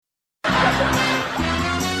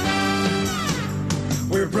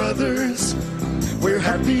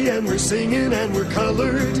happy and we're singing and we're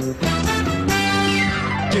colored.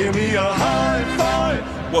 Give me a high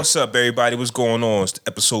five. What's up, everybody? What's going on? It's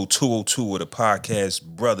episode 202 of the podcast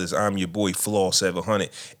Brothers. I'm your boy Flaw 700,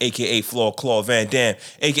 a.k.a. Flaw Claw Van Dam,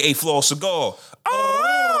 a.k.a. Flaw Cigar.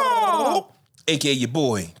 Oh! A.k.a. your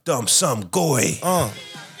boy, Dumb Some Goy. That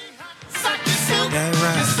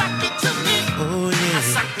right. Oh,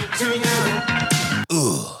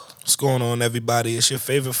 yeah. What's going on, everybody? It's your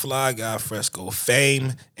favorite fly guy, Fresco.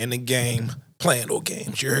 Fame in the game, playing no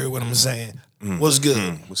games. You heard what I'm saying? What's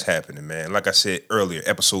good? What's happening, man? Like I said earlier,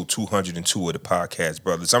 episode 202 of the podcast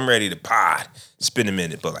Brothers. I'm ready to pod. It's been a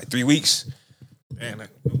minute, but like 3 weeks. Man, that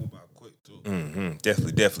went about quick, too.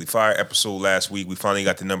 Definitely. Fire episode last week. We finally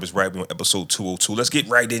got the numbers right. We on episode 202. Let's get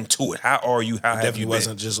right into it. How are you? How have you been?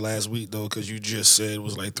 Wasn't just last week, though, because you just said it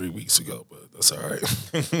was like 3 weeks ago, but that's all right.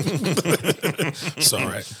 It's all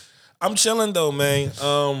right. I'm chilling, though, man.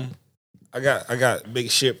 I got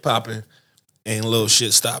big shit popping and little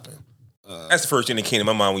shit stopping. That's the first thing that came to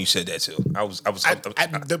my mind when you said that too. I was going to say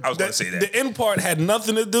that. The end part had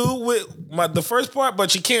nothing to do with the first part,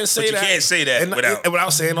 but you can't say that. You can't say that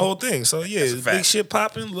without saying the whole thing. So yeah, big shit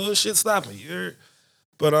popping, little shit stopping. You heard?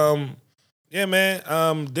 But yeah,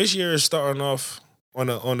 man. This year is starting off on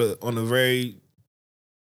a very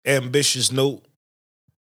ambitious note.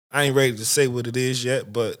 I ain't ready to say what it is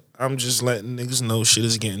yet, but I'm just letting niggas know shit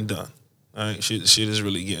is getting done. All right, shit is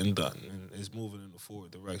really getting done, and it's moving in the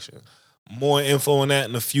forward direction. More info on that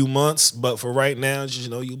in a few months, but for right now, just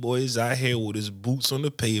know you boys out here with his boots on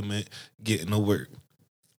the pavement getting to work.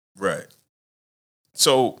 Right.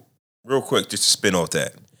 So, real quick, just to spin off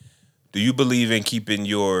that, do you believe in keeping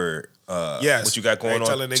your what you got going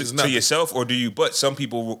on to yourself, or do you? But some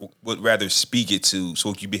people would rather speak it to so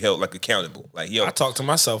you can be held like accountable. Like, yo, I talk to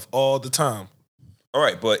myself all the time. All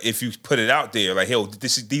right, but if you put it out there, like, yo,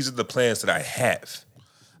 these are the plans that I have.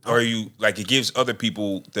 Or you, like, it gives other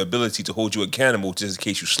people the ability to hold you accountable just in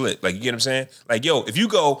case you slip. Like, you get what I'm saying? Like, yo, if you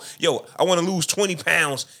go, I want to lose 20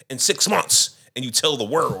 pounds in 6 months, and you tell the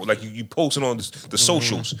world, like, you post it on the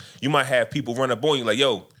socials, you might have people run up on you like,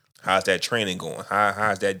 yo, how's that training going?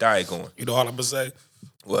 How's that diet going? You know all I'm going to say?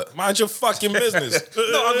 What? Mind your fucking business.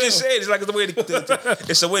 No, I'm just saying, it's like the way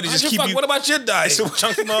it's a way to just keep you. What about your diet?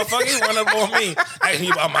 Chunky motherfucker, run up on me. I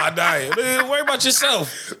ain't about my diet. Man, worry about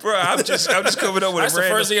yourself. Bro, I'm just coming up with that's a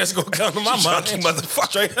random. That's the first thing that's going to come to my mind. Chunky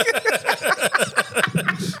motherfucker.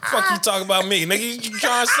 Fuck you talking about me. Nigga, you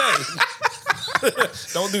trying to say?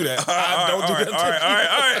 Don't do that. Don't do that. All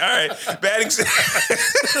right. Bad example.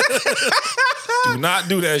 Do not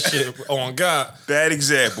do that shit on God. Bad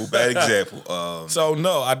example. So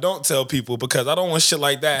no, I don't tell people because I don't want shit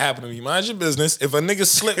like that happening to me. Mind your business. If a nigga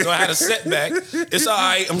slipped or I had a setback, it's all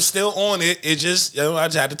right. I'm still on it. It just, I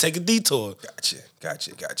just had to take a detour. Gotcha.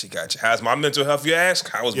 How's my mental health, you ask?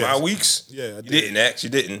 How was my weeks? Yeah, You didn't ask. You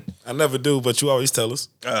didn't. I never do, but you always tell us.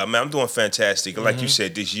 Man, I'm doing fantastic. Like you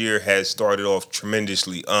said, this year has started off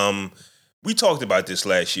tremendously. We talked about this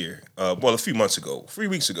last year, a few months ago, 3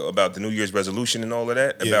 weeks ago, about the New Year's resolution and all of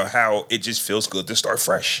that, about how it just feels good to start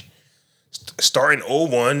fresh. Starting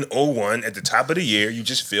 01 at the top of the year, you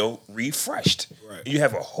just feel refreshed. Right. You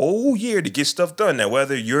have a whole year to get stuff done. Now,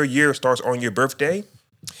 whether your year starts on your birthday,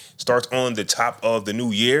 starts on the top of the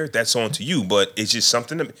new year, that's on to you. But it's just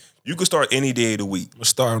something that you can start any day of the week. We'll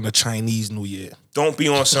start on the Chinese New Year. Don't be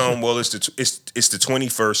on some, well, it's the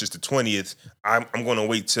 21st, it's the 20th. I'm going to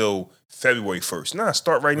wait till February 1st. Nah,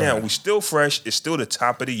 start right now. We still fresh. It's still the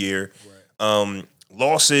top of the year. Right.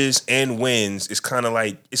 Losses and wins is kind of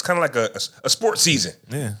like a sports season.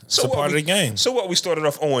 Yeah, it's a part of the game. So what? We started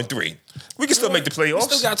off 0-3. We can still make the playoffs.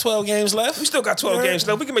 We still got 12 games left.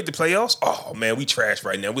 We can make the playoffs. Oh man, we trash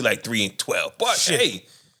right now. We like 3-12. But hey,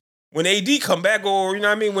 when AD come back, or you know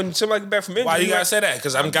what I mean, when somebody come back from injury, why you gotta say that?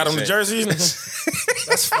 Because I haven't got on the jerseys.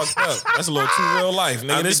 That's fucked up. That's a little too real life,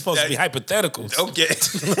 nigga. This is supposed to be hypotheticals. Okay,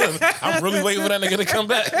 I'm really waiting for that nigga to come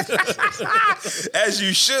back. As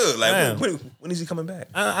you should. Like, when is he coming back?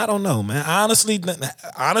 I don't know, man. Honestly,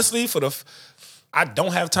 I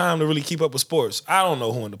don't have time to really keep up with sports. I don't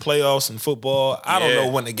know who in the playoffs in football. I don't know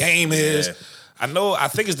when the game is. Yeah. I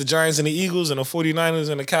think it's the Giants and the Eagles and the 49ers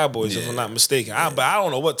and the Cowboys, if I'm not mistaken. But I don't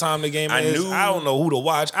know what time the game is. I don't know who to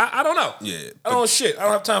watch. I don't know. Yeah. I don't know shit. I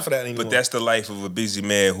don't have time for that anymore. But that's the life of a busy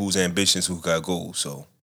man who's ambitious, who got goals. So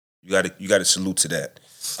you got to salute to that.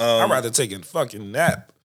 I'd rather take a fucking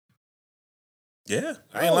nap. Yeah.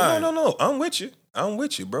 I ain't lying. No. I'm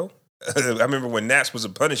with you, bro. I remember when naps was a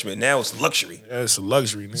punishment. Now it's luxury. Yeah, it's a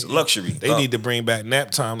luxury. It's a luxury. They need to bring back nap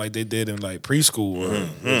time like they did in like preschool.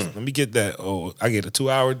 Let me get that. Oh, I get a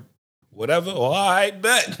 2-hour whatever. All right,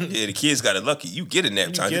 bet. Yeah, the kids got it lucky. You get a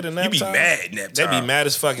nap time. You be mad nap time. They be mad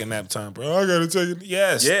as fucking nap time, bro. I gotta take it.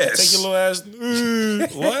 Yes. Take your little ass.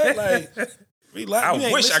 What? Like, relax.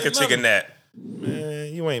 I wish I could take a nap.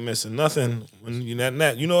 Man, you ain't missing nothing when you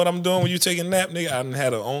nap. You know what I'm doing when you take a nap, nigga? I done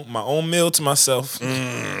had my own meal to myself,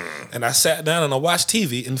 and I sat down and I watched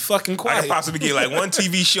TV and fucking quiet. I could possibly get like one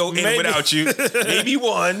TV show in without you, maybe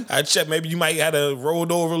one. I check. Maybe you might have to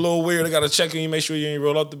rolled over a little weird. I gotta check on you, make sure you ain't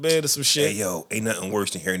roll off the bed or some shit. Hey yo, ain't nothing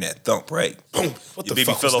worse than hearing that thump, right? Boom. What your the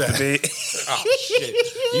baby fuck fell was off the bed. Oh shit!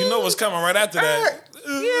 You know what's coming right after that.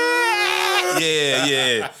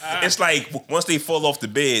 Yeah. It's like once they fall off the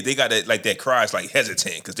bed, they got that like that cry. It's like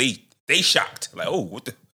hesitant because they shocked. Like, oh, what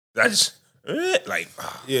the? I just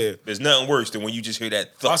yeah. There's nothing worse than when you just hear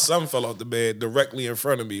that thump. My son fell off the bed directly in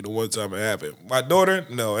front of me the one time it happened. My daughter,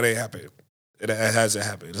 no, it ain't happened. It hasn't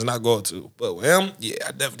happened. It's not going to. But with him, yeah,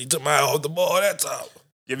 I definitely took my eye off the ball that time.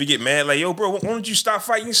 You ever get mad? Like, yo, bro, why don't you stop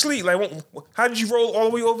fighting and sleep? Like, how did you roll all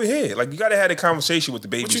the way over here? Like, you got to have a conversation with the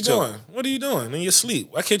baby. What you doing? What are you doing in your sleep?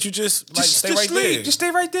 Why can't you just stay right there? Just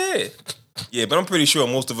stay right there. Yeah, but I'm pretty sure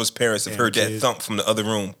most of us parents have heard that thump from the other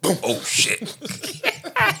room. Boom. Oh, shit.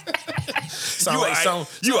 Sound like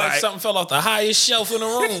something fell off the highest shelf in the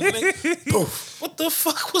room. Poof. What the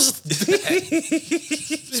fuck was that?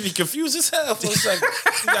 Just be confused as hell for a second.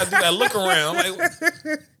 You gotta do that look around. Like,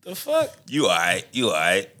 what the fuck? You all right.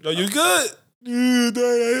 No, you good?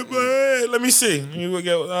 Let me see.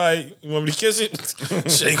 All right, you want me to kiss it?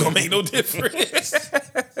 Shit ain't gonna make no difference.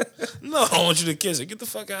 No, I don't want you to kiss it. Get the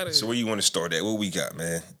fuck out of here. So where you want to start at? What we got,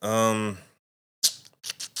 man?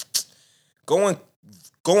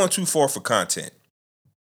 Going too far for content,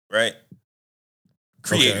 right?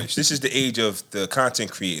 Creators. Okay. This is the age of the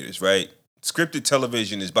content creators, right? Scripted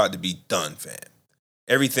television is about to be done, fam.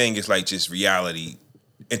 Everything is like just reality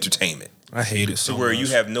entertainment. I hate it so to where much. You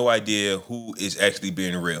have no idea who is actually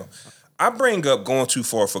being real. I bring up going too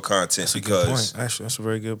far for content because actually that's a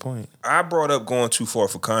very good point. I brought up going too far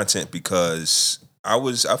for content because I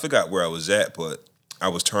forgot where I was at, but I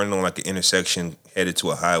was turning on like an intersection headed to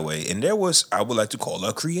a highway, and there was, I would like to call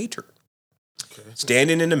a creator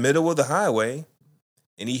standing in the middle of the highway,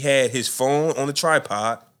 and he had his phone on the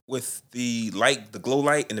tripod with the glow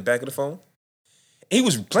light in the back of the phone. And he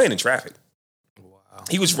was playing in traffic. Wow.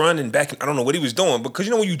 He was running back. I don't know what he was doing, because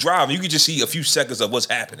you know when you drive, you can just see a few seconds of what's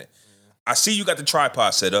happening. I see you got the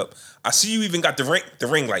tripod set up. I see you even got the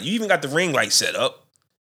ring light. You even got the ring light set up,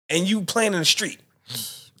 and you playing in the street.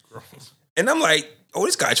 And I'm like, oh,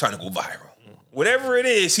 this guy trying to go viral. Whatever it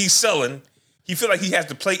is he's selling, he feel like he has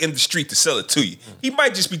to play in the street to sell it to you. He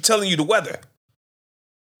might just be telling you the weather.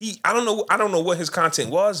 I don't know what his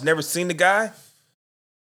content was. Never seen the guy,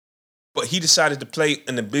 but he decided to play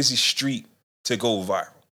in a busy street to go viral.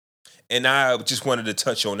 And I just wanted to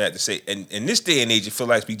touch on that to say, and in this day and age, it feels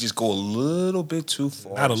like we just go a little bit too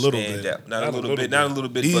far. Not a little bit. Not a little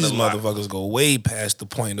bit. These but motherfuckers go way past the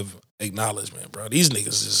point of acknowledgement, bro. These niggas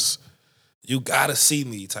is, you gotta see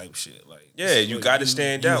me type shit. Like, yeah, you gotta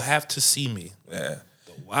stand out. You have to see me. Yeah.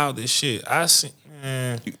 The wildest shit. I see.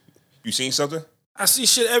 You seen something? I see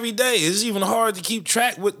shit every day. It's even hard to keep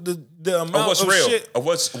track with the amount of what's real, shit. of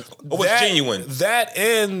what's genuine. That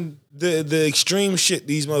and the extreme shit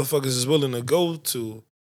these motherfuckers is willing to go to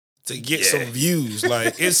get some views.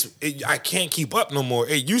 Like, I can't keep up no more.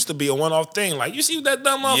 It used to be a one-off thing. Like, you see what that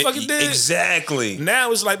dumb motherfucker did? Exactly.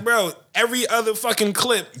 Now it's like, bro, every other fucking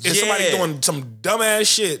clip is somebody doing some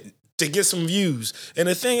dumbass shit to get some views. And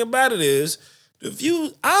the thing about it is, the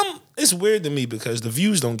views, it's weird to me because the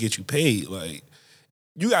views don't get you paid. Like,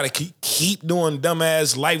 you gotta keep doing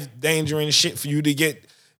dumbass, life-endangering shit for you to get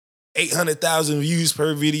 800,000 views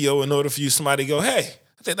per video in order for you somebody to go, hey,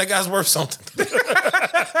 I think that guy's worth something.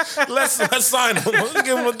 let's sign him. Let's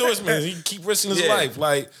give him endorsement. He keep risking his life.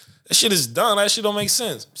 Like, that shit is done. That shit don't make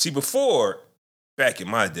sense. See, before, back in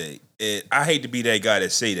my day, I hate to be that guy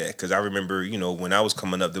that say that, because I remember, when I was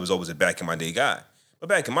coming up, there was always a back in my day guy. But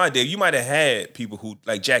back in my day, you might have had people who,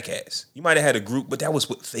 like Jackass. You might have had a group, but that was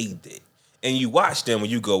what they did. And you watch them when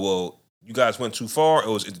you go, well, you guys went too far, it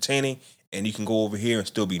was entertaining, and you can go over here and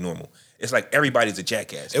still be normal. It's like everybody's a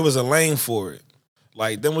jackass. It was a lane for it.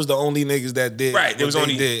 Like, them was the only niggas that did. Right, it was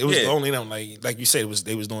only did. It was the only them. Like you said,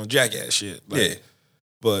 they was doing jackass shit. Like, yeah.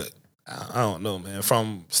 But I don't know, man.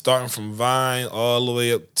 Starting from Vine all the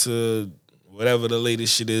way up to whatever the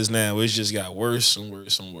latest shit is now, it's just got worse and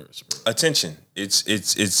worse and worse, bro. Attention.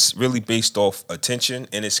 It's really based off attention,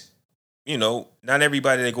 and it's, not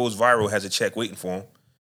everybody that goes viral has a check waiting for them.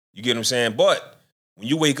 You get what I'm saying? But when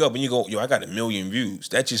you wake up and you go, I got 1 million views,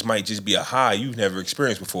 that just might just be a high you've never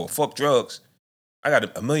experienced before. Fuck drugs. I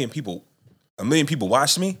got a million people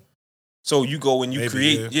watch me. So you go and you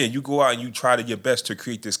create, you go out and you try your best to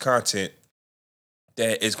create this content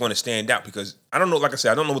that is going to stand out because I don't know, like I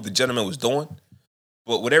said, I don't know what the gentleman was doing,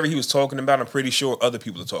 but whatever he was talking about, I'm pretty sure other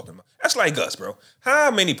people are talking about. That's like us, bro.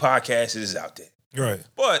 How many podcasts is out there? Right.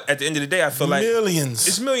 But at the end of the day, I feel like millions.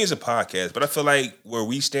 It's millions of podcasts, but I feel like where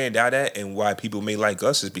we stand out at and why people may like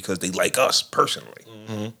us is because they like us personally.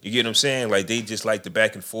 Mm-hmm. You get what I'm saying? Like they just like the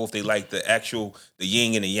back and forth. They like the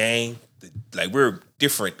yin and the yang. Like we're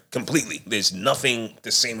different completely. There's nothing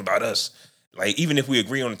the same about us. Like even if we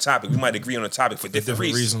agree on the topic, we might agree on the topic for different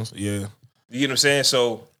reasons. Yeah. You get what I'm saying?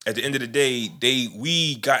 So at the end of the day,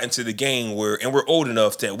 we got into the game and we're old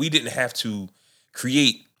enough that we didn't have to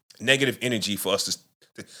create negative energy for us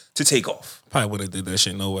to take off. Probably would have did that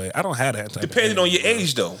shit no way. I don't have that type Depending on your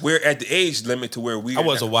age, though. We're at the age limit to where we. I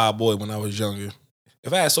was a wild boy when I was younger.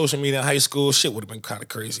 If I had social media in high school, shit would have been kind of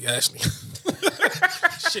crazy, actually.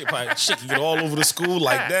 shit could get all over the school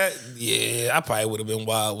like that. Yeah, I probably would have been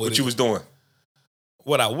wild with it. What you was doing?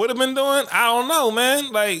 What I would have been doing? I don't know,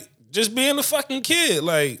 man. Like, just being a fucking kid.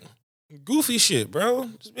 Like, goofy shit, bro.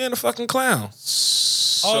 Just being a fucking clown.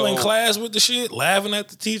 All in class with the shit, laughing at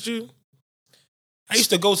the teacher. I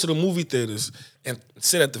used to go to the movie theaters and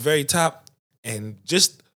sit at the very top and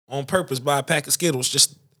just on purpose buy a pack of Skittles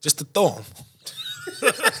just to throw them.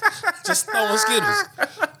 Just throwing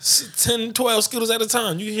Skittles. 10, 12 Skittles at a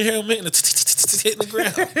time. You can hear them hitting the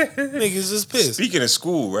ground. Niggas is pissed. Speaking of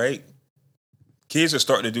school, right? Kids are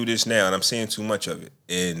starting to do this now, and I'm seeing too much of it.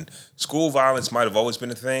 And school violence might have always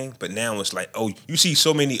been a thing, but now it's like, oh, you see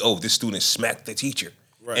so many, this student smacked the teacher.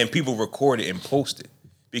 Right. And people record it and post it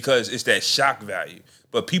because it's that shock value.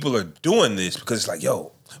 But people are doing this because it's like,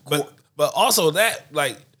 yo. But also that,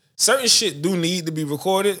 like, certain shit do need to be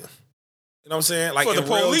recorded. You know what I'm saying? Like for the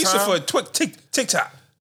police or for TikTok?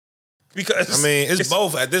 Because I mean, it's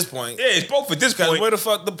both at this point. Yeah, it's both at this point. Where the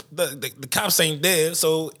fuck the cops ain't there?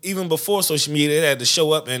 So even before social media, they had to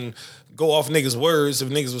show up and go off niggas' words if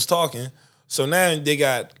niggas was talking. So now they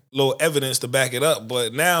got little evidence to back it up.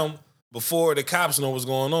 But now, before the cops know what's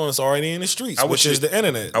going on, it's already in the streets, which is the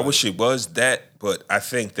internet. I wish it was that, but I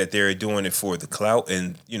think that they're doing it for the clout.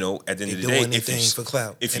 And, at the end of the day,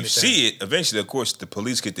 if you see it, eventually, of course, the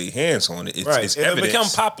police get their hands on it. It's evidence. If it become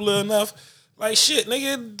popular enough, like, shit,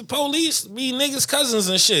 nigga, the police be niggas' cousins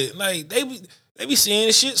and shit. Like, they be seeing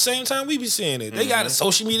this shit same time we be seeing it. They got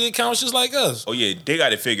social media accounts just like us. Oh, yeah, they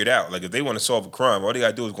got it figured out. Like, if they want to solve a crime, all they got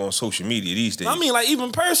to do is go on social media these days. I mean, like,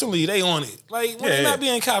 even personally, they on it. Like, when they not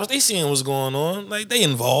being cops, they seeing what's going on. Like, they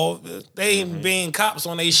involved. They ain't being cops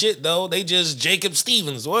on they shit, though. They just Jacob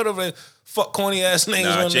Stevens, whatever fuck corny ass names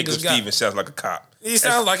on niggas Jacob Stevens sounds like a cop. He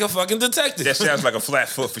sounds like a fucking detective. That sounds like a flat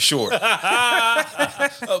foot for sure. A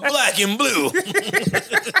black and blue.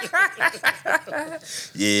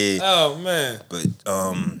 Yeah. Oh, man. But,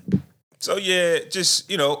 so yeah, just,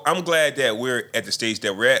 I'm glad that we're at the stage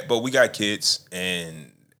that we're at, but we got kids and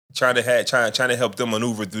trying to help them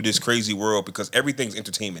maneuver through this crazy world because everything's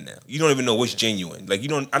entertainment now. You don't even know what's genuine. Like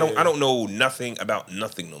I don't know nothing about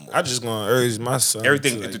nothing no more. I just gonna urge my son.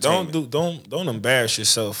 Everything's entertainment. Don't embarrass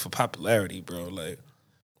yourself for popularity, bro. Like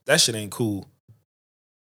that shit ain't cool.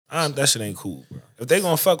 That shit ain't cool, bro. If they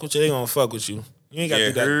gonna fuck with you, they gonna fuck with you. You ain't gotta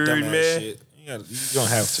do that dumbass shit. You don't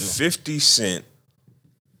have to. 50 Cent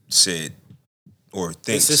said or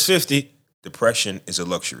thinks this is 50. Depression is a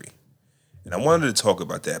luxury. And I wanted to talk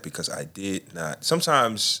about that because I did not.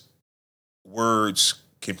 Sometimes words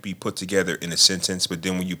can be put together in a sentence, but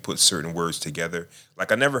then when you put certain words together,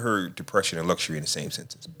 like I never heard depression and luxury in the same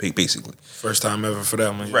sentence, basically. First time ever for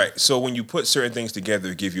that one. Right. So when you put certain things together,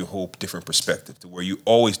 it gives you a whole different perspective to where you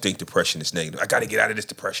always think depression is negative. I got to get out of this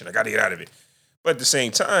depression. I got to get out of it. But at the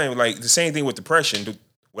same time, like the same thing with depression,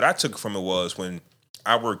 what I took from it was when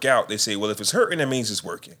I work out, they say, well, if it's hurting, that means it's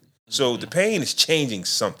working. So the pain is changing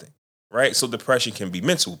something. Right? So depression can be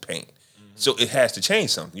mental pain. Mm-hmm. So it has to change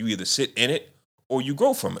something. You either sit in it or you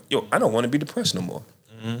grow from it. Yo, I don't want to be depressed no more.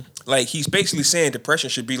 Mm-hmm. Like he's basically saying depression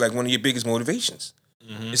should be like one of your biggest motivations.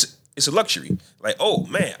 Mm-hmm. It's a luxury. Like, oh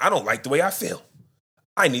man, I don't like the way I feel.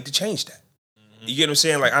 I need to change that. Mm-hmm. You get what I'm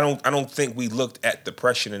saying? Like I don't think we looked at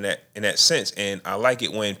depression in that sense. And I like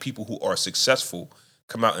it when people who are successful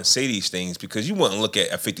come out and say these things because you wouldn't look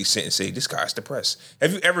at a 50 Cent and say, this guy's depressed.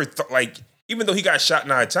 Have you ever thought like even though he got shot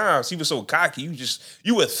 9 times, he was so cocky.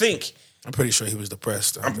 You would think. I'm pretty sure he was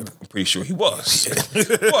depressed. I'm pretty sure he was.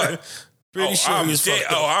 What? Pretty sure he was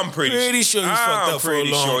fucked up. I'm pretty sure he was fucked up for a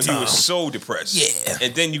long time. I'm pretty sure he was so depressed. Yeah.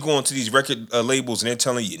 And then you go into these record labels and they're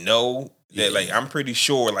telling you no. That like I'm pretty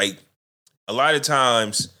sure like a lot of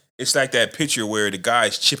times it's like that picture where the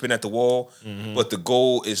guy's chipping at the wall, but the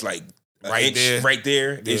goal is like right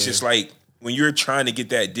there. Yeah. It's just like when you're trying to get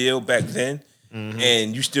that deal back then,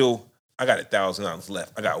 and you still, I got $1,000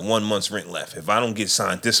 left. I got 1 month's rent left. If I don't get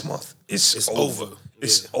signed this month, it's over.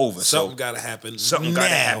 It's over. Something got to happen. Something got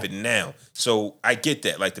to happen now. So I get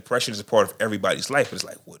that. Like, depression is a part of everybody's life, but it's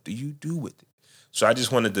like, what do you do with it? So I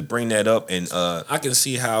just wanted to bring that up. And I can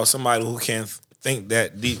see how somebody who can't think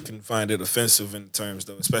that deep can find it offensive in terms,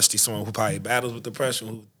 though, especially someone who probably battles with depression,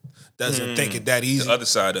 who doesn't think it that easy. The other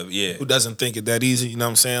side of it, yeah. Who doesn't think it that easy, you know what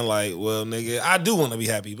I'm saying? Like, well, nigga, I do want to be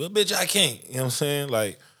happy, but bitch, I can't. You know what I'm saying?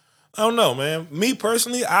 Like, I don't know, man. Me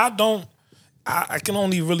personally, I can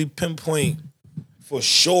only really pinpoint for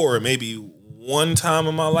sure maybe one time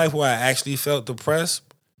in my life where I actually felt depressed,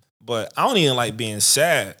 but I don't even like being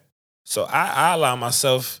sad. So I allow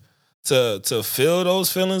myself to feel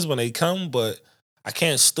those feelings when they come, but I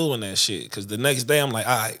can't stew in that shit because the next day I'm like,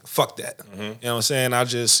 all right, fuck that. You know what I'm saying? I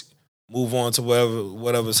just move on to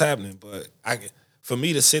whatever's happening. But for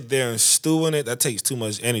me to sit there and stew in it, that takes too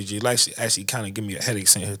much energy. It actually kind of give me a headache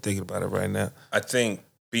sitting here thinking about it right now. I think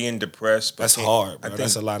being depressed, that's hard, bro.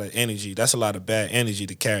 That's a lot of energy. That's a lot of bad energy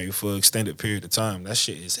to carry for an extended period of time. That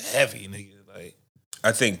shit is heavy, nigga. Like,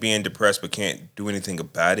 I think being depressed but can't do anything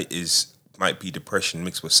about it might be depression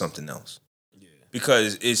mixed with something else. Yeah.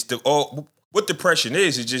 Because it's what depression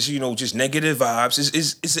is just, just negative vibes.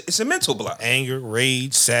 It's a mental block. Anger,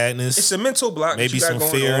 rage, sadness. It's a mental block. Maybe some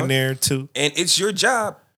fear in there too. And it's your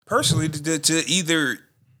job personally to either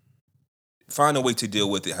find a way to deal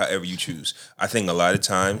with it however you choose. I think a lot of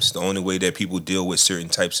times the only way that people deal with certain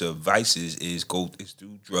types of vices is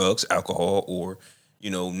through drugs, alcohol, or,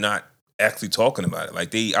 not actually talking about it.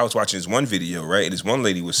 Like I was watching this one video, right? And this one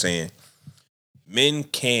lady was saying, men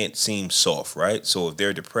can't seem soft, right? So if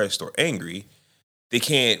they're depressed or angry, they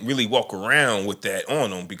can't really walk around with that on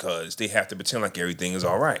them because they have to pretend like everything is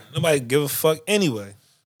all right. Nobody give a fuck anyway.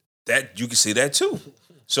 That you can say that too.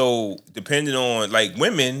 So depending on, like,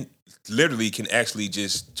 women literally can actually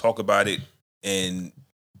just talk about it and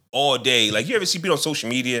all day. Like, you ever see people on social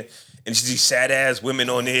media and you see sad ass women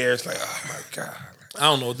on there? It's like, oh my God. I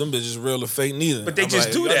don't know if them bitches real or fake neither. But they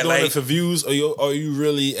just do that. Doing it for views, or are you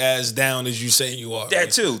really as down as you say you are?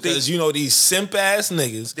 That too. Because these simp ass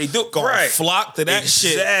niggas, they do gonna flock to that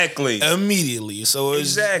shit immediately. So it's,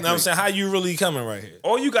 exactly. You know what I'm saying? How you really coming right here?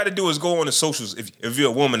 All you got to do is go on the socials if you're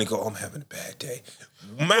a woman and go, I'm having a bad day.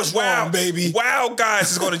 What's wrong, baby? Wow,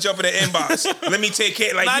 guys is going to jump in the inbox. Let me take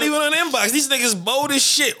care. Like, not even on the inbox. These niggas bold as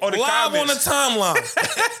shit. On the live comments. On the timeline.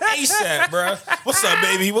 ASAP, bro. What's up,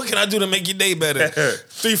 baby? What can I do to make your day better?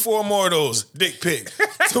 3-4 more of those. Dick pic.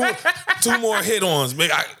 Two more hit-ons.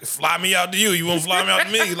 Fly me out to you. You won't fly me out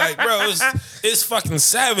to me? Like, bro, it's fucking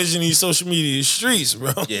savage in these social media streets,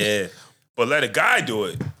 bro. Yeah. But let a guy do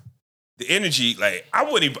it. The energy, like, I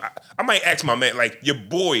might ask my man, like, your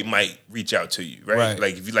boy might reach out to you, right?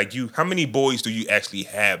 Like, if you how many boys do you actually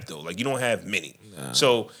have though? Like, you don't have many. Nah.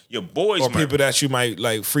 So your boys, or people that you might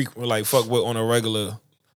fuck with on a regular,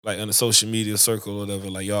 like, in a social media circle or whatever.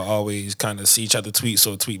 Like, y'all always kind of see each other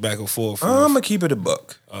tweet back and forth. I'm gonna keep it a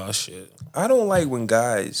buck. Oh shit. I don't like when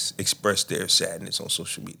guys express their sadness on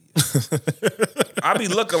social media. I be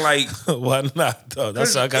looking like, why not though? That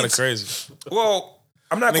sounds kind of crazy. Well,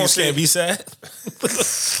 I'm not going to say can't be sad.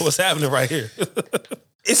 What's happening right here?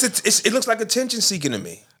 It looks like attention seeking to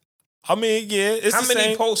me. I mean, yeah. How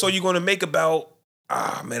many posts are you going to make about?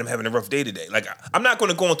 Man, I'm having a rough day today. Like, I'm not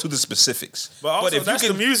going to go into the specifics. But also, if that's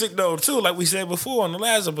the music though too. Like we said before on the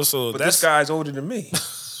last episode. But this guy's older than me.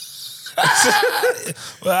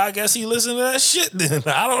 Well, I guess he listened to that shit then.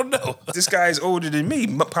 I don't know. This guy's older than me,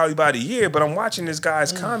 probably about a year. But I'm watching this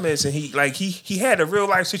guy's comments, and he had a real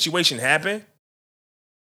life situation happen.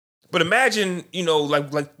 But imagine,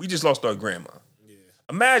 like we just lost our grandma. Yeah.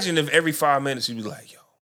 Imagine if every 5 minutes you'd be like, yo,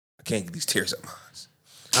 I can't get these tears out my eyes.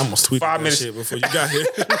 I almost tweeted that shit before you got here.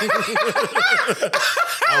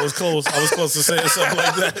 I was close to saying something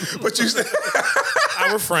like that. But you said...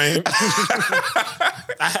 I refrained.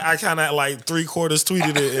 I kind of like 3/4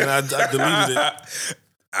 tweeted it and I deleted it.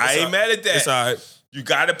 I ain't mad at that. It's all right. You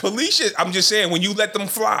got to police it. I'm just saying, when you let them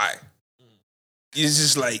fly, it's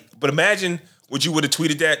just like... But imagine... Would you would have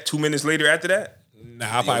tweeted that 2 minutes later after that? Nah,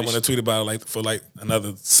 I probably wouldn't have tweeted about it for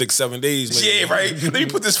another 6-7 days. Maybe. Yeah, right. Let me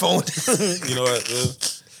put this phone. You know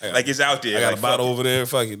what? Like, it's out there. I got a bottle over there.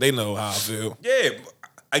 Fuck it. They know how I feel. Yeah,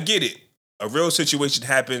 I get it. A real situation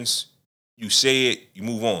happens. You say it. You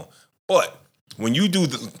move on. But when you do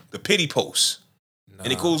the pity post,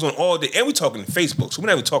 and it goes on all day, and we're talking Facebook, so we're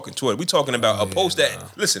not even talking Twitter. We're talking about a post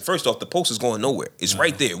that, listen, first off, the post is going nowhere. It's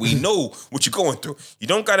right there. We know what you're going through. You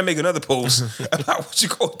don't got to make another post about what you're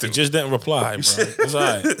going through. You just didn't reply, bro. It's all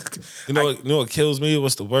right. You know what kills me?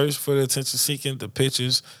 What's the worst for the attention seeking? The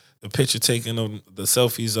pictures the picture taken of the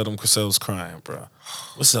selfies of themselves crying, bro.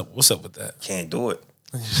 What's up? What's up with that? Can't do it.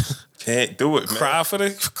 Can't do it, man. Cry for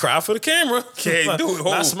the camera. Can't do it.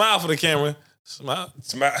 Not smile for the camera. Smile.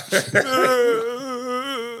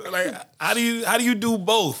 Like, how do you do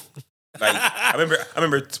both? Like, I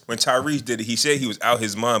remember when Tyrese did it. He said he was out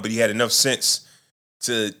his mind, but he had enough sense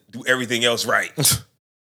to do everything else right.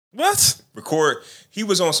 What? Record. He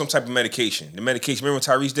was on some type of medication. The medication. Remember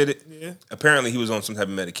when Tyrese did it? Yeah. Apparently, he was on some type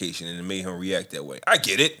of medication, and it made him react that way. I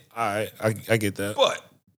get it. All right, I get that. But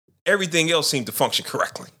everything else seemed to function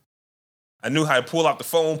correctly. I knew how to pull out the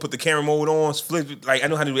phone, put the camera mode on, flip it. Like, I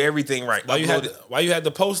knew how to do everything right. Why you had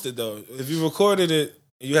to post it though? If you recorded it,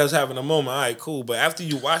 you was having a moment. All right, cool. But after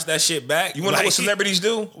you watch that shit back, you want to know what celebrities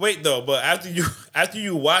do? Wait though, but after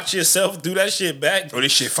you watch yourself do that shit back, oh,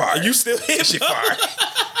 this shit fire. You still hit this shit fire.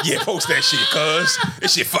 Yeah, post that shit, cuz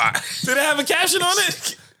this shit fire. Did it have a caption on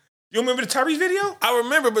it? You remember the Tyrese video? I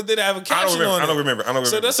remember, but did it have a caption on it? I don't remember.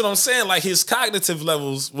 So that's what I'm saying. Like, his cognitive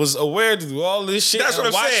levels was aware to do all this shit. That's what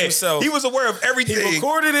I'm saying. Himself. He was aware of everything. He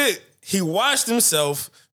recorded it. He watched himself.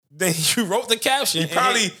 Then you wrote the caption. He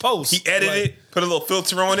probably post. He edited it, put a little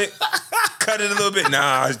filter on it, cut it a little bit.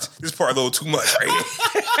 Nah, this part a little too much right here.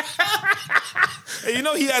 And you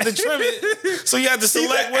know he had to trim it, so he had to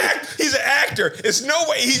select he's an actor. It's no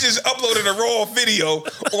way he just uploaded a raw video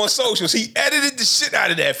on socials. He edited the shit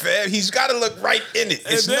out of that, fam. He's got to look right in it.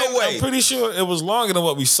 It's no way. I'm pretty sure it was longer than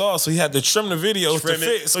what we saw, so he had to trim the video to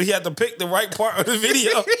fit. So he had to pick the right part of the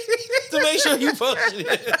video to make sure you posted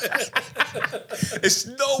it. It's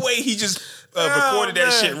no way he just recorded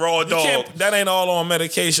that shit raw, dog. That ain't all on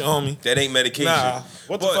medication, homie. That ain't medication. Nah.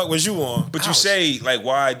 What the fuck was you on? But you say, like,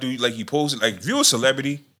 why do you post it? Like, if you're a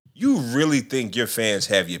celebrity, you really think your fans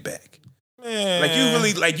have your back. Man.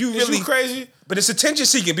 Like, you really crazy? But it's attention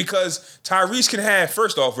seeking because Tyrese can have,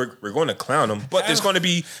 first off, we're going to clown him, but there's going to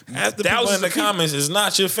be thousands in the comments is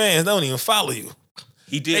not your fans. They don't even follow you.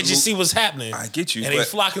 He did. They just see what's happening. I get you. And they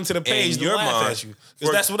flocking to the page to laugh at you.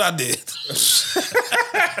 Because that's what I did.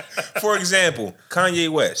 For example, Kanye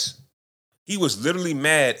West. He was literally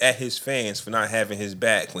mad at his fans for not having his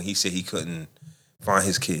back when he said he couldn't find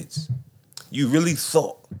his kids. You really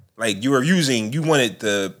thought, like, you wanted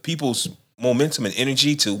the people's momentum and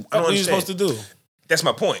energy to. What are you supposed to do? That's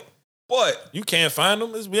my point. But you can't find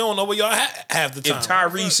them. We don't know where y'all have the time. If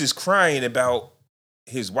Tyrese is crying about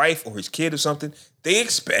his wife or his kid or something, they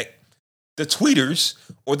expect the tweeters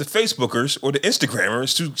or the Facebookers or the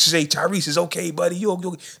Instagrammers to say, Tyrese is okay, buddy. You okay.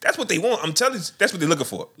 That's what they want. I'm telling you, that's what they're looking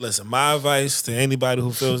for. Listen, my advice to anybody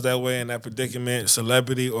who feels that way in that predicament,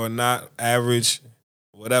 celebrity or not, average,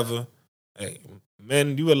 whatever, hey,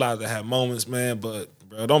 man, you allowed to have moments, man, but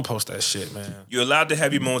bro, don't post that shit, man. You're allowed to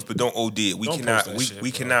have your moments, but don't OD it. We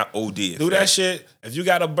cannot OD it. Do that shit. If you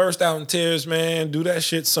gotta burst out in tears, man, do that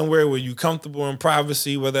shit somewhere where you comfortable in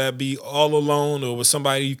privacy, whether it be all alone or with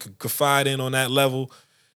somebody you could confide in on that level.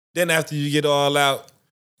 Then after you get all out,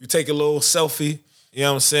 you take a little selfie, you know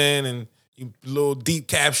what I'm saying, and you little deep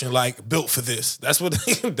caption like "built for this." That's what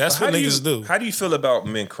niggas do. How do you feel about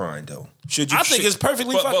men crying though? I think it's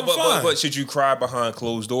perfectly fucking fine. But should you cry behind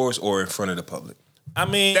closed doors or in front of the public? I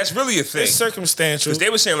mean, that's really a thing. It's circumstantial. Because they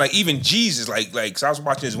were saying, like, even Jesus, like, so I was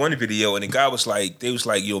watching this one video, and the guy was like,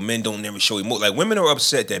 yo, men don't never show emotion. Like, women are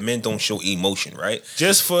upset that men don't show emotion, right?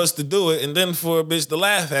 Just for us to do it, and then for a bitch to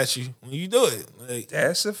laugh at you when you do it. Like,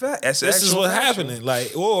 that's a fact. This is what's happening.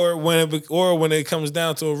 Like, or when it comes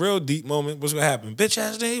down to a real deep moment, what's gonna happen? Bitch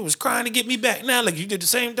ass nigga was crying to get me back. Now, like, you did the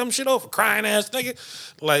same dumb shit over, crying ass nigga.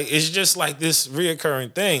 Like, it's just like this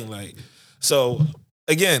reoccurring thing. Like, so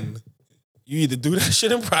again. You either do that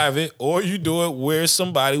shit in private or you do it where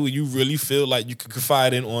somebody where you really feel like you can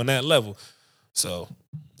confide in on that level. So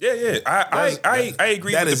yeah. I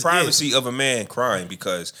agree with the privacy of a man crying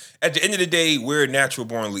because at the end of the day, we're natural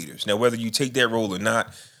born leaders. Now, whether you take that role or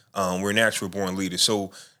not, we're natural born leaders.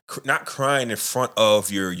 So not crying in front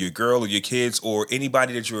of your girl or your kids or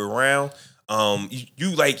anybody that you're around,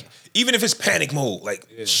 you like, even if it's panic mode, like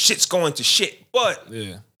shit's going to shit. But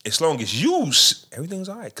as long as everything's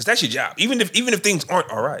all right, because that's your job. Even if things aren't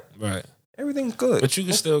all right, everything's good. But you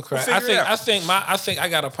can still cry. I think I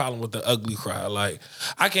got a problem with the ugly cry. Like,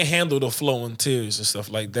 I can handle the flowing tears and stuff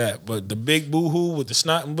like that, but the big boo-hoo with the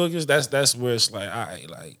snot and boogers, that's where it's like, all right,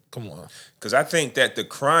 like, come on. Because I think that the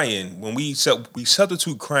crying, when we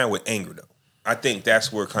substitute crying with anger, though. I think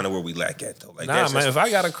that's where we lack at though. Like, man, if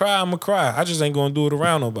I gotta cry, I'm gonna cry. I just ain't gonna do it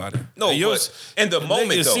around nobody. No, but in the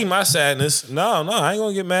moment though, see my sadness. No, I ain't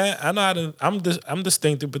gonna get mad. I know how to. I'm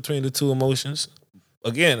distinctive between the two emotions.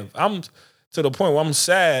 Again, if I'm to the point where I'm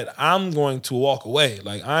sad, I'm going to walk away.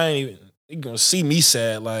 Like, I ain't even. You're gonna see me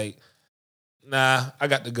sad. Like, Nah, I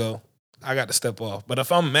got to go. I got to step off. But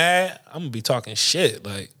if I'm mad, I'm gonna be talking shit.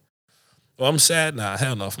 Like, well, I'm sad. Nah,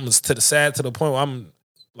 hell no. If I'm sad to the point where I'm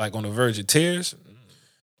like on the verge of tears,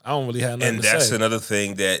 I don't really have nothing to say. And that's another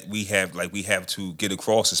thing that we have to get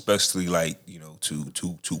across, especially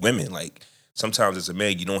to women. Like sometimes as a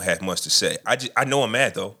man, you don't have much to say. I know I'm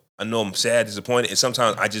mad though. I know I'm sad, disappointed, and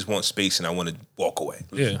sometimes I just want space and I want to walk away.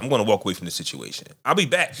 Yeah. I'm going to walk away from the situation. I'll be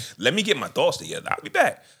back. Let me get my thoughts together. I'll be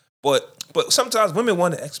back. But sometimes women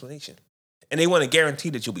want an explanation, and they want to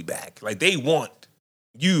guarantee that you'll be back. Like they want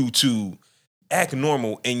you to act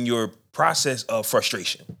normal in your process of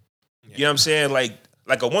frustration. Yeah. You know what I'm saying?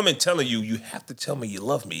 Like a woman telling you have to tell me you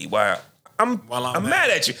love me while I'm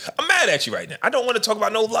mad at you. I'm mad at you right now. I don't want to talk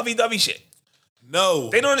about no lovey-dovey shit. No.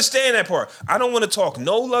 They don't understand that part. I don't want to talk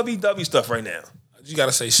no lovey-dovey stuff right now. You got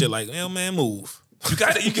to say shit like, "Hell, man, move." You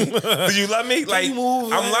got to. Do you love me? Like,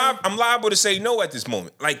 move, I'm liable to say no at this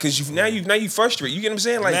moment. Like, because now you frustrated. You get what I'm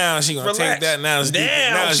saying? Like, now she gonna take that. Now it's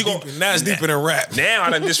deeper than rap. Now I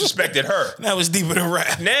done disrespected her. Now it's deeper than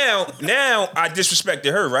rap. Now I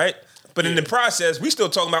disrespected her, right? But in the process, we still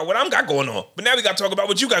talking about what I'm got going on. But now we got to talk about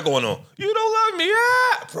what you got going on. You don't love me,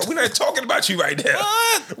 bro. We're not talking about you right now.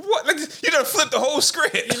 What? Like, you done flipped the whole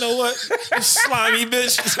script. You know what? You slimy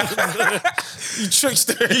bitch. You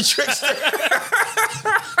trickster. You trickster.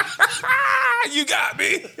 You got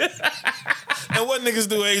me. And what niggas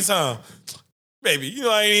do every time? Baby, you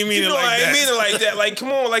know I ain't even mean it like that. I ain't mean it like that. Like,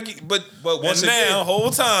 come on, like, but once again, now, whole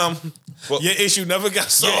time, your issue never got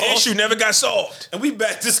solved. And we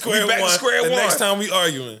back to square one. Next time we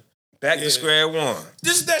arguing. Back to square one.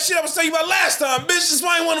 This is that shit I was telling you about last time, bitch. This is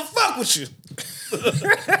why I ain't want to fuck with you.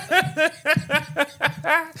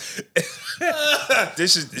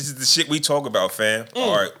 This is the shit we talk about, fam.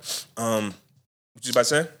 All right. What you about to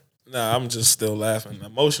say? Nah, I'm just still laughing.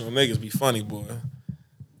 Emotional niggas be funny, boy.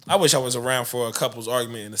 I wish I was around for a couple's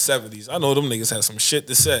argument in the 70s. I know them niggas had some shit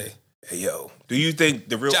to say. Hey, yo, do you think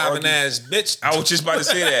the real Jobbing ass bitch? I was just about to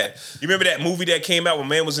say that. You remember that movie that came out when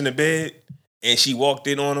man was in the bed and she walked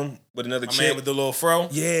in on him with another chick? Man with the little fro?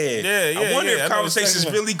 Yeah. I wonder if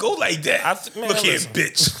conversations really go like that. Look here,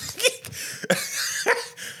 bitch.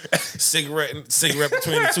 Cigarette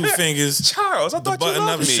between the two fingers. Charles, I thought you loved me. The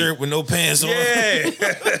button-up shirt with no pants on. Yeah.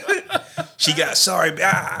 She got sorry.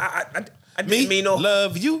 I didn't mean no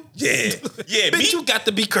love you. Yeah. Bitch, you got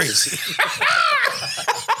to be crazy.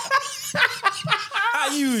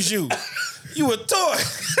 I use you. You a toy.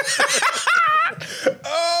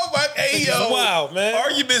 Oh my! Hey yo, wow, man.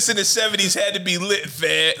 Arguments in the 70s had to be lit,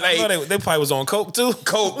 fam. Like they probably was on coke too.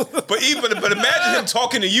 Coke, but imagine him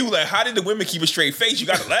talking to you. Like, how did the women keep a straight face? You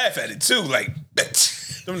got to laugh at it too. Like,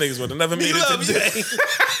 them niggas would have never made it today.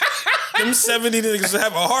 Them 70 niggas would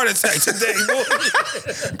have a heart attack today,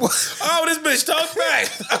 boy. Oh, this bitch talk back.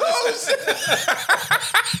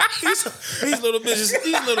 These little bitches,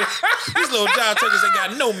 these little job takers ain't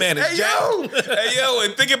got no manners. Hey yo,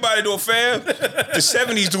 and think about it though, fam. The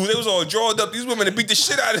 70s dudes, they was all drawed up. These women that beat the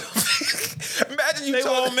shit out of them. Imagine you. They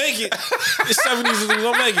won't make it. The 70s dudes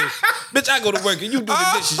won't make it. Bitch, I go to work and you do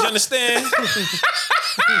the dishes. You understand?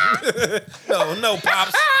 No,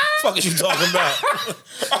 pops. Fuck is you talking about?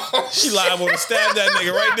 She liable to stab that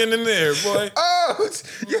nigga right then and there, boy.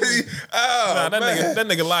 That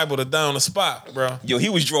nigga liable to die on the spot, bro. Yo, he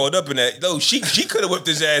was drawn up in that. Though she could have whipped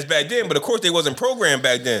his ass back then, but of course they wasn't programmed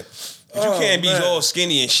back then. But you can't be all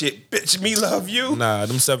skinny and shit. Bitch, me love you. Nah,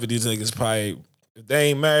 them 70s niggas probably, if they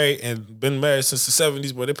ain't married and been married since the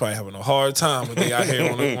 70s, boy, they probably having a hard time when they out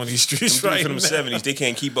here on these streets right from now. the 70s, they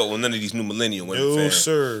can't keep up with none of these new millennial women. No,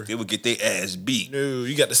 sir. They would get their ass beat. No,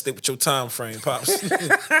 you got to stick with your time frame, Pops. You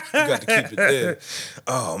got to keep it there.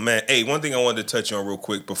 Oh, man. Hey, one thing I wanted to touch on real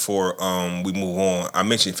quick before we move on. I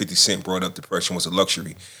mentioned 50 Cent brought up depression was a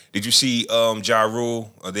luxury. Did you see Ja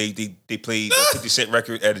Rule? They played a 50 Cent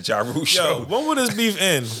record at a Ja Rule show. Yo, when will this beef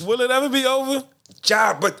end? Will it ever be over?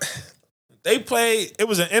 But... They played, it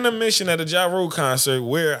was an intermission at a Ja Rule concert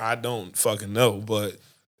where I don't fucking know,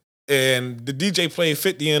 and the DJ played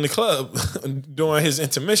 50 in the club during his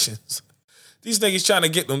intermissions. These niggas trying to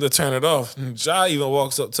get them to turn it off. And Ja even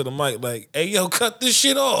walks up to the mic like, hey, yo, cut this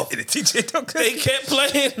shit off. And the DJ don't cut They kept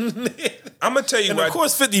playing. I'm going to tell you what. And of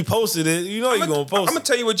course 50 posted it. You know you're going to post it. I'm going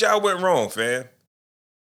to tell you what Ja went wrong, fam.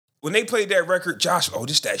 When they played that record, Josh,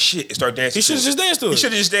 this that shit, and start dancing. He should have just danced to it. He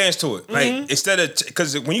should have just danced to it. Mm-hmm. Like, instead of,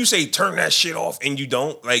 because when you say turn that shit off and you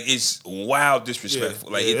don't, like, it's wild disrespectful.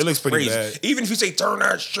 Yeah, like, it looks pretty crazy. bad. Even if you say turn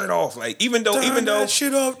that shit off, like, even though. Turn that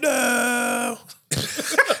shit off now.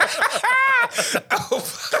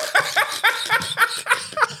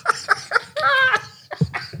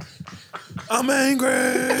 I'm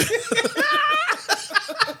angry.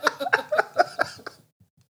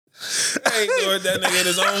 that nigga at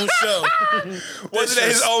his own show. Was it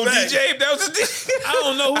his own DJ? That was a DJ. I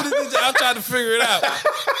don't know who the DJ. I tried to figure it out.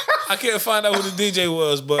 I can't find out who the DJ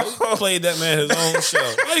was, but he played that man his own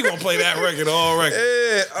show. How you gonna play that record all record?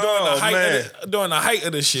 Yeah, during the height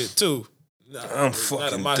of the shit too. Nah, I'm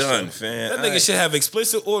fucking done, fam. That nigga should have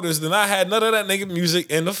explicit orders. Then I had none of that nigga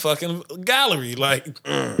music in the fucking gallery. Like,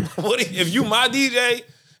 what if you my DJ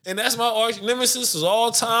and that's my arch nemesis is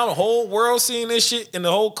all time, the whole world seeing this shit and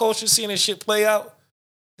the whole culture seeing this shit play out?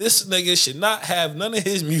 This nigga should not have none of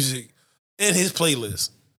his music in his playlist.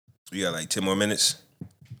 We got like 10 more minutes.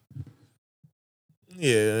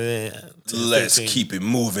 Yeah. Let's keep it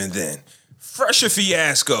moving then. Fresher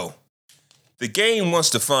fiasco. The game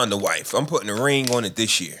wants to find a wife. I'm putting a ring on it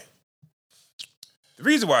this year. The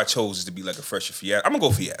reason why I chose is to be like a fresher fiasco. I'm going to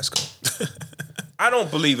go fiasco. I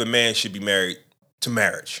don't believe a man should be married to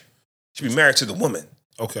marriage. Should be married to the woman.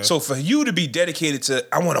 Okay. So for you to be dedicated to,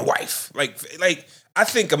 I want a wife. Like I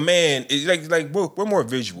think a man is like we're more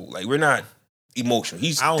visual. Like we're not emotional.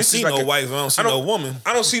 I don't see no wife. I don't see no woman.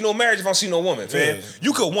 I don't see no marriage if I don't see no woman, fam. Yeah.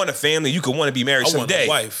 You could want a family. You could want to be married someday. I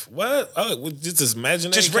want a wife. What? Just this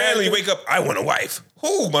imaginary. Just randomly wake up. I want a wife.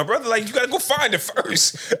 Who, my brother? Like you gotta go find it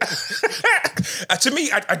first. To me,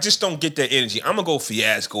 I just don't get that energy. I'm gonna go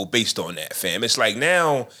fiasco based on that, fam. It's like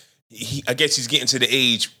now, I guess he's getting to the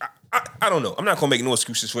age. I don't know. I'm not gonna make no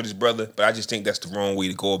excuses for this brother, but I just think that's the wrong way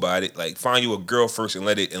to go about it. Like, find you a girl first and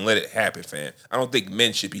let it happen, fam. I don't think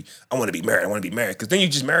men should be. I want to be married, because then you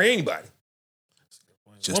just marry anybody,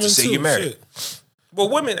 just women to say you're married. Shit.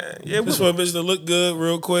 But women, this for a bitch to look good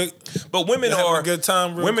real quick. But women are a good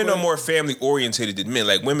time. Women are more family orientated than men.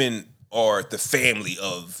 Like women are the family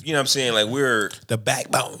of, you know what I'm saying? Like we're the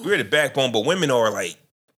backbone. We're the backbone, but women are like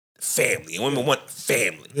family, and women want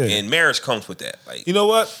family, and marriage comes with that. Like, you know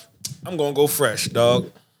what? I'm gonna go fresh,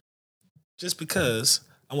 dog. Just because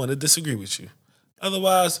I want to disagree with you.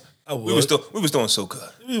 Otherwise, I would. We was doing so good.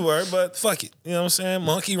 We were, but fuck it. You know what I'm saying?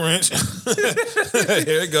 Monkey wrench.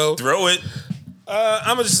 Here it go. Throw it.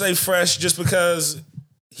 I'm gonna just say fresh, just because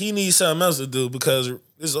he needs something else to do. Because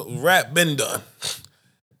this rap been done.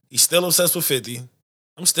 He's still obsessed with 50.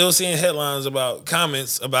 I'm still seeing headlines about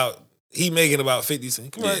comments about he making about 50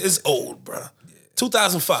 Cent. Come on, it's old, bro.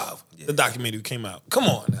 2005, the documentary came out. Come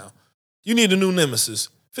on now. You need a new nemesis.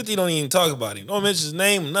 50 don't even talk about him. Don't mention his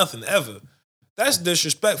name, nothing, ever. That's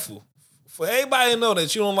disrespectful. For everybody to know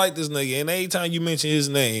that you don't like this nigga, and every time you mention his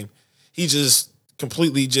name, he just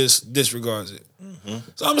completely just disregards it. Mm-hmm.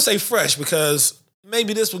 So I'm going to say fresh, because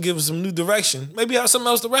maybe this will give us some new direction. Maybe have something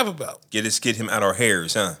else to rap about. Get him out our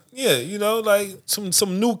hairs, huh? Yeah, you know, like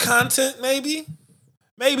some new content, maybe.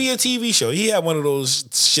 Maybe a TV show. He had one of those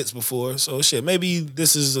shits before, so shit. Maybe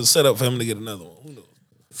this is a setup for him to get another one. Who knows?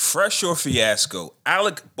 Fresh or fiasco,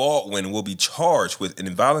 Alec Baldwin will be charged with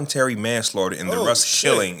involuntary manslaughter in the Russ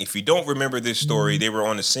killing. If you don't remember this story, they were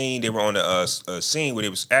on the scene. They were on a scene where they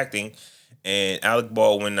was acting, and Alec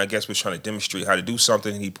Baldwin, I guess, was trying to demonstrate how to do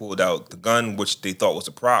something. He pulled out the gun, which they thought was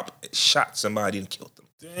a prop, shot somebody and killed them.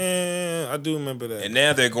 Damn, I do remember that. And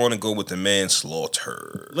now they're going to go with the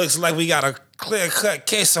manslaughter. Looks like we got a clear-cut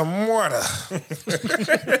case of murder.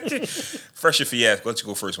 Fresh or fiasco? Let's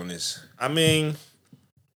go first on this. I mean,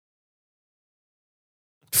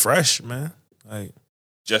 fresh, man. Like,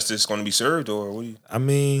 justice going to be served, or what do you? I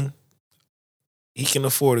mean, he can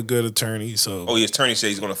afford a good attorney, so. Oh, his attorney said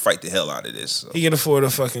he's going to fight the hell out of this. So. He can afford a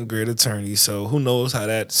fucking great attorney, so who knows how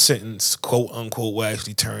that sentence, quote unquote, will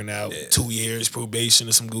actually turn out. Yeah. 2 years probation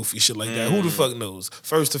or some goofy shit like that. Who the fuck knows?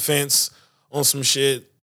 First offense on some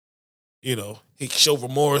shit, you know, he can show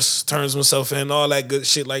remorse, turns himself in, all that good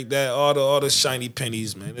shit like that. All the shiny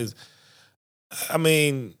pennies, man. I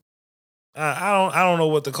mean, I don't know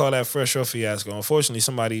what to call that, fresh or fiasco. Unfortunately,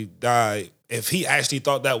 somebody died. If he actually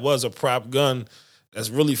thought that was a prop gun, that's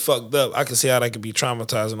really fucked up. I can see how that could be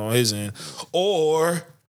traumatizing on his end. Or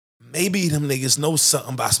maybe them niggas know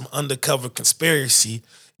something about some undercover conspiracy,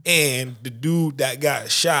 and the dude that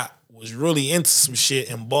got shot was really into some shit,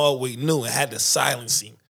 and Baldwin knew and had to silence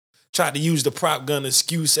him. Tried to use the prop gun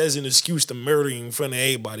excuse as an excuse to murder him in front of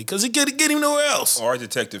everybody, because he could get him nowhere else. Or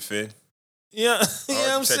Detective Finn. Yeah, you know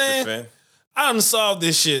what I'm saying? Finn. I done solved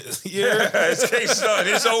this shit. Yeah, it's case done.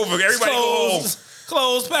 It's over. Everybody go home.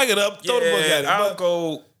 Close, pack it up, throw the book at it. I'll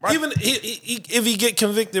go. Even if he get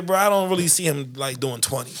convicted, bro, I don't really see him like doing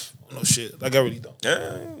 20. No shit. Like, I really don't.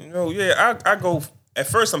 I go. At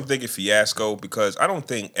first, I'm thinking fiasco, because I don't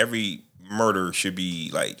think every murder should be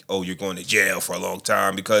like, oh, you're going to jail for a long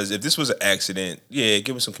time. Because if this was an accident, yeah,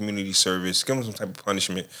 give him some community service, give him some type of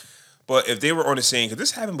punishment. But if they were on the scene, because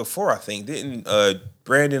this happened before, I think, didn't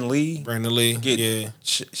Brandon Lee get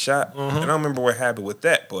shot? And I don't remember what happened with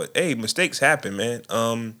that. But hey, mistakes happen, man.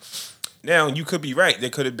 Now you could be right. There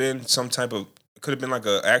could have been some type of, it could have been like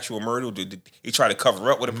an actual murder. Did he try to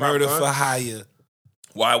cover up with a murder for hire?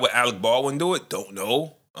 Why would Alec Baldwin do it? Don't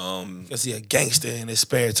know. Because he a gangster in his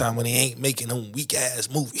spare time when he ain't making them weak ass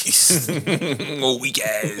movies. Oh, weak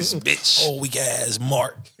ass bitch. Oh, weak ass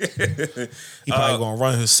Mark. He probably gonna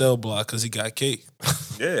run his cell block because he got cake.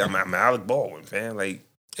 Yeah, I'm Alec Baldwin, fan. Like,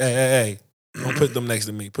 hey, don't put them next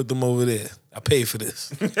to me. Put them over there. I paid for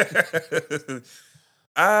this.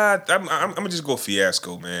 I'm gonna just go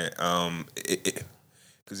fiasco, man.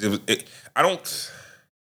 Because I don't.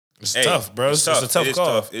 It's tough, bro. It's a tough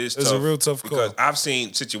call. It's a real tough call. Because I've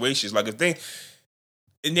seen situations like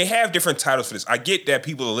and they have different titles for this. I get that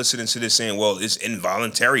people are listening to this saying, well, it's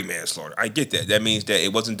involuntary manslaughter. I get that. That means that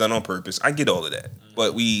it wasn't done on purpose. I get all of that.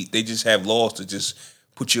 But they just have laws to just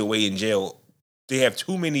put you away in jail. They have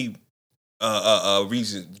too many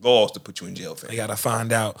laws to put you in jail, fam. They gotta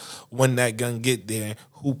find out when that gun get there,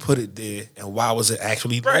 who put it there, and why was it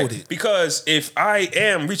actually loaded. Right. Because if I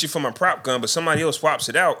am reaching for my prop gun, but somebody else swaps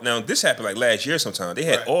it out, now this happened like last year sometime. They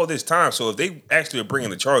had all this time, so if they actually are bringing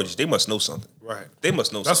the charges, they must know something. Right. They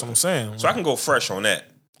must know That's something. That's what I'm saying. So I can go fresh on that.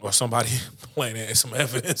 Or somebody planting some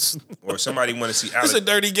evidence. Or somebody want to see Alec. It's a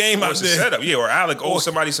dirty game out there. Setup. Yeah, or Alec owes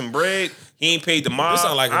somebody some bread. He ain't paid the mob. It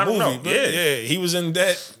sound like a movie. Yeah, he was in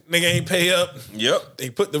debt. Nigga ain't pay up. Yep. They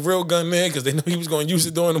put the real gun there because they knew he was going to use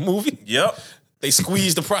it during the movie. Yep. They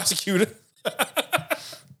squeezed the prosecutor.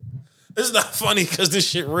 It's not funny because this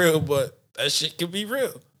shit real, but that shit can be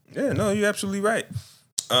real. Yeah, no, you're absolutely right.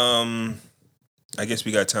 I guess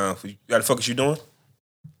we got time for you. Got the fuck is you doing?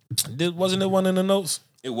 Wasn't it one in the notes?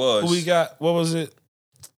 It was. Who we got? What was it?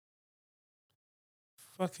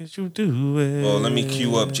 Fuck is you doing? Well, let me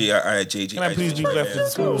cue up JJ. Can I please be left with the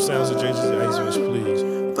smooth sounds of JJ Ice, please?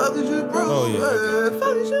 Fuck is you, bro? Oh yeah.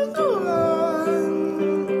 Fuck is you doing?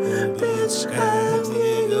 Bitch ass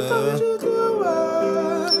nigga. Fuck is you doing?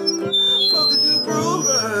 Fuck is you, bro?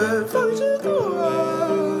 Fuck is you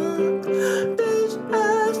doing? Bitch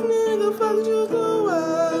ass nigga. Fuck is you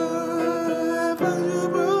doing? Fuck is you,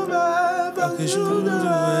 bro? Fuck is you doing?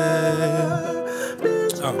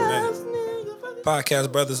 Oh man.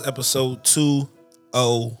 Podcast Brothers, episode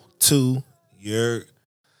 202.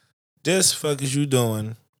 This fuck is you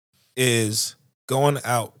doing is going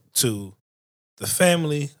out to the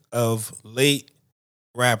family of late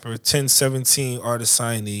rapper 1017 artist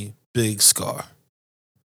signee Big Scar.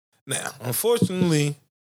 Now, unfortunately,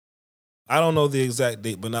 I don't know the exact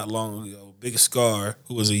date, but not long ago, Big Scar,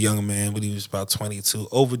 who was a young man when he was about 22,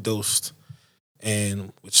 overdosed,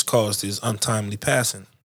 and which caused his untimely passing.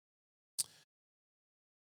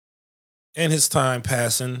 And his time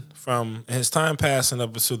passing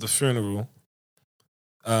up until the funeral,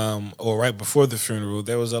 or right before the funeral,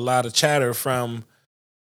 there was a lot of chatter from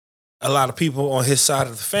a lot of people on his side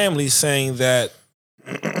of the family saying that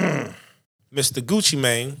Mr. Gucci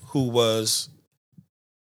Mane, who was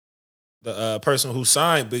the person who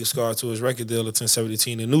signed Big Scar to his record deal at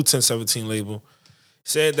 1017, the new 1017 label,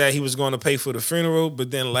 said that he was going to pay for the funeral, but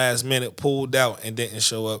then last minute pulled out and didn't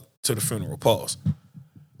show up to the funeral. Pause.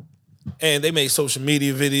 And they made social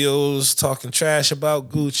media videos talking trash about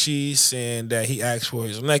Gucci, saying that he asked for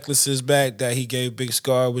his necklaces back that he gave Big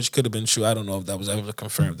Scar, which could have been true. I don't know if that was ever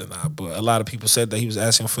confirmed or not, but a lot of people said that he was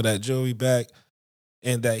asking for that jewelry back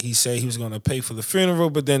and that he said he was going to pay for the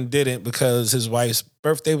funeral, but then didn't because his wife's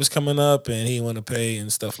birthday was coming up and he didn't want to pay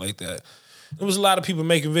and stuff like that. There was a lot of people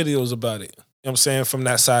making videos about it, you know what I'm saying, from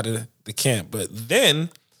that side of the camp. But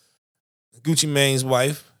then Gucci Mane's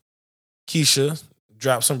wife, Keisha,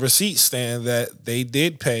 dropped some receipts saying that they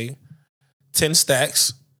did pay 10 stacks,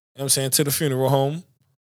 you know what I'm saying, to the funeral home.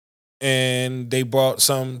 And they brought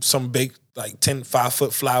some big, like 10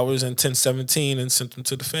 5-foot flowers and 1017 and sent them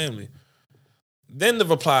to the family. Then the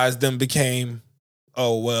replies then became,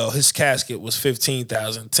 oh, well, his casket was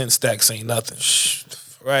 15,000, 10 stacks ain't nothing.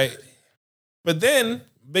 Right? But then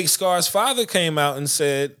Big Scar's father came out and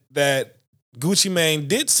said that Gucci Mane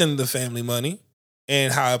did send the family money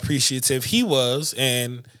and how appreciative he was,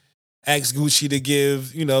 and asked Gucci to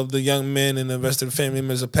give, you know, the young men and the rest of the family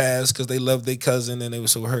members a pass because they loved their cousin and they were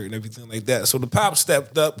so hurt and everything like that. So the pop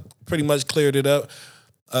stepped up, pretty much cleared it up.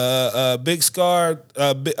 Big Scar,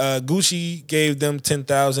 Gucci gave them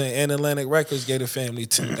 10,000 and Atlantic Records gave the family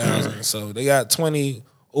 10,000. So they got 20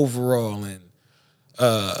 overall. And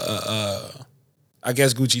I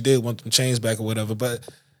guess Gucci did want them chains back or whatever, but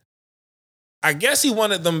I guess he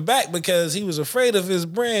wanted them back because he was afraid of his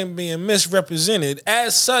brand being misrepresented.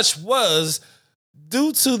 As such was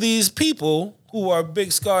due to these people who are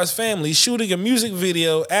Big Scar's family shooting a music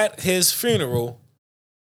video at his funeral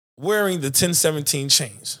wearing the 1017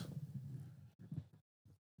 chains.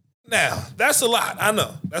 Now, that's a lot. I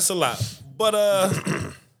know. That's a lot. But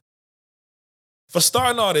for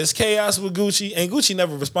starting all this chaos with Gucci, and Gucci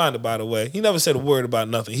never responded, by the way. He never said a word about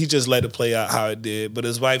nothing. He just let it play out how it did. But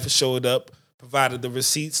his wife showed up, provided the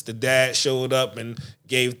receipts. The dad showed up and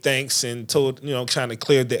gave thanks and told, trying to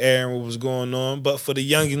clear the air and what was going on. But for the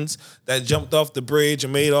youngins that jumped off the bridge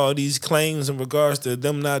and made all these claims in regards to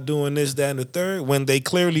them not doing this, that, and the third, when they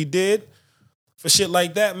clearly did, for shit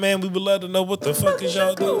like that, man, we would love to know what the fuck is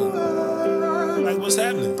y'all doing. Like, what's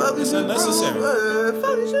happening? It's unnecessary.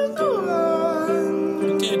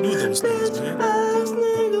 You can't do those things, man.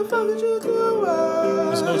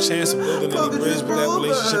 There's no chance of building any bridge with that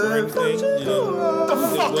relationship or anything.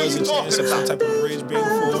 There was a chance of some type of bridge being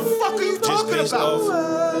formed just based off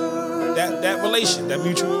that relation, that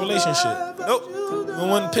mutual relationship. Nope.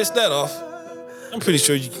 I wouldn't piss that off. I'm pretty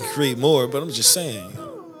sure you can create more, but I'm just saying,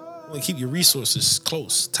 you want to keep your resources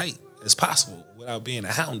close, tight as possible without being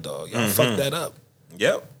a hound dog. Y'all fuck that up.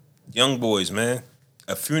 Yep. Young boys, man.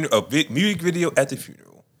 A music video at the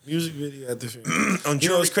funeral. Music video at the funeral. You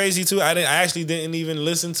know what's crazy too? I actually didn't even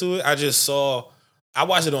listen to it. I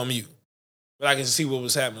watched it on mute. But I can see what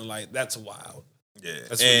was happening. Like, that's wild. Yeah.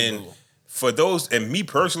 That's really cool. For those, and me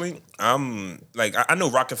personally, I'm like, I know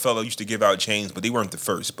Rockefeller used to give out chains, but they weren't the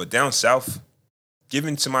first. But down south,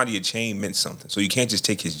 giving somebody a chain meant something. So you can't just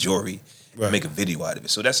take his jewelry and make a video out of it.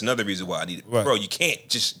 So that's another reason why I need it. Right. Bro, you can't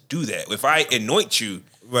just do that. If I anoint you,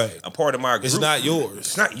 a part of my group, it's not yours.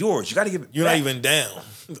 It's not yours. You got to give it You're back. not even down.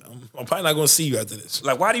 I'm probably not going to see you after this.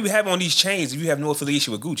 Like, why do you have on these chains if you have no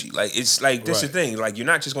affiliation with Gucci? Like, it's like, that's the thing. Like, you're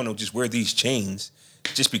not just going to just wear these chains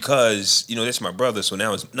just because, that's my brother. So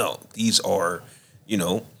now these are,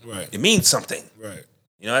 it means something. Right.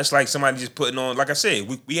 It's like somebody just putting on, like I said,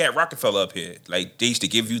 we had Rockefeller up here. Like, they used to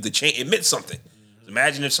give you the chain. It meant something.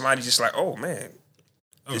 Imagine if somebody just like, oh, man.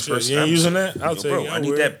 This person, you ain't using that? I'll tell you. I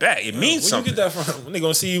need that back. It means something. Where you get that from? When they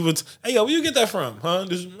going to see you with, hey, yo, where you get that from? Huh?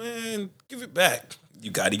 Man, give it back. You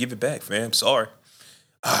got to give it back, fam. Sorry.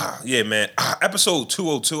 Yeah, man. Episode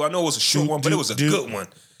 202. I know it was a short one, but it was a good one.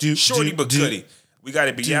 Shorty but goody. We got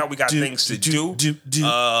to be out. We got things to do.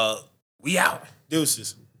 We out.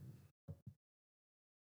 Deuces.